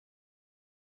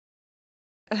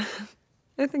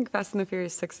I think Fast and the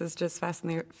Furious 6 is just Fast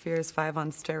and the Furious 5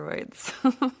 on steroids.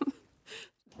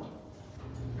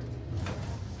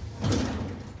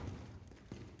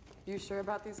 You sure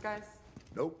about these guys?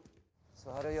 Nope.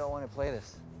 So how do y'all want to play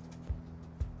this?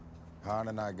 Han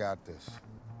and I got this.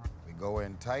 We go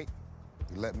in tight,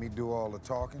 you let me do all the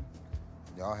talking,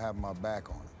 y'all have my back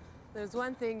on it. There's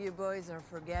one thing you boys are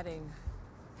forgetting.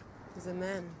 He's a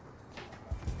man.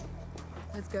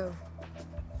 Let's go.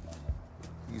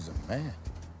 He's a man.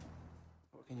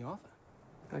 What can you offer?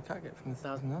 What can I get from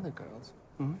 1,000 other girls?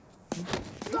 Hmm?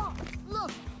 Stop!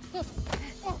 Look! Stop!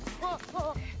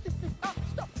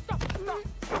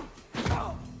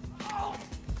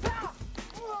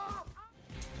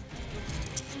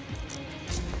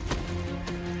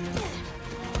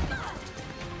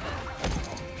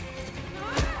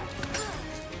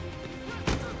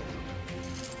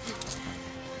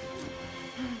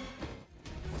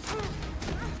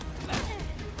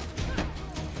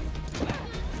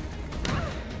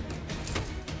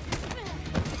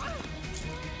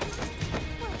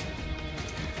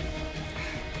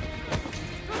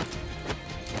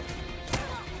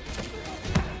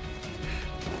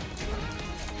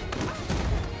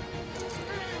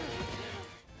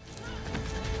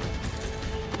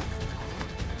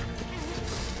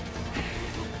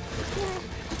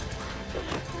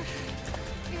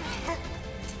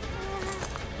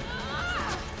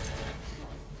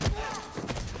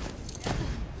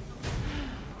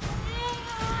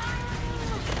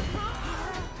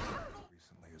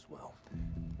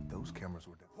 Those cameras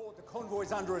were... Report the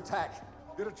convoy's under attack.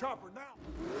 Get a chopper now.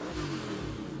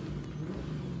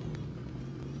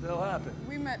 They'll happen.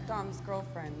 We met Dom's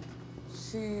girlfriend.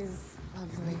 She's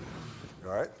lovely. You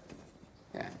all right?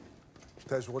 Yeah.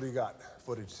 Tej, what do you got?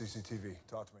 Footage, CCTV.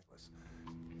 Talk to me.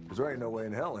 Because there ain't no way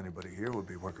in hell anybody here would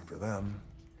be working for them.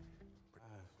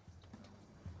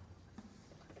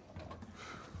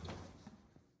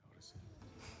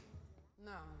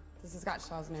 No. This has got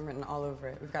Shaw's name written all over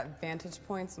it. We've got vantage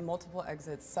points, multiple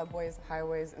exits, subways,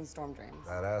 highways, and storm drains.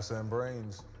 That ass and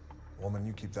brains. Woman,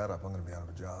 you keep that up, I'm gonna be out of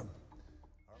a job.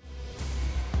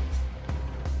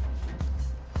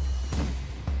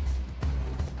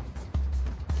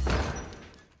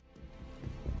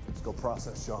 Let's go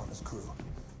process Shaw and his crew.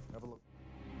 Never look.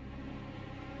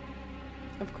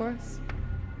 Of course.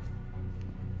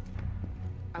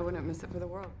 I wouldn't miss it for the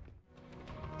world.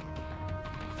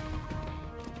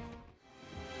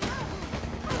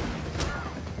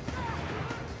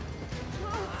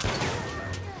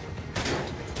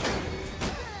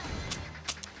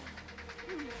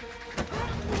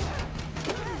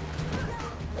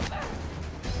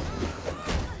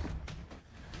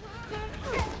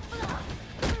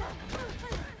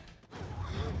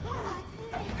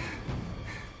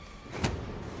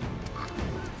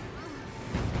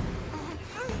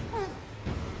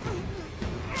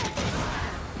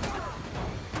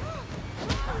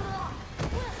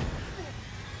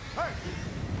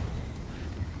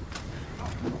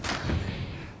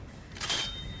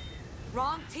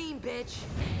 Wrong team, bitch.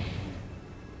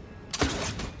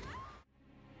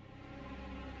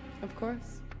 Of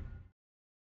course.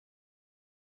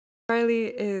 Riley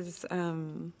is,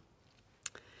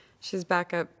 she's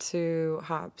backup to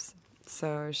Hobbs.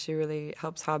 So she really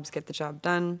helps Hobbs get the job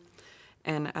done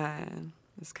and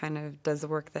this kind of does the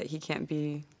work that he can't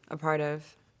be a part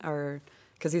of or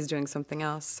because he's doing something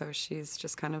else. So she's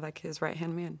just kind of like his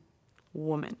right-hand man,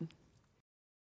 woman.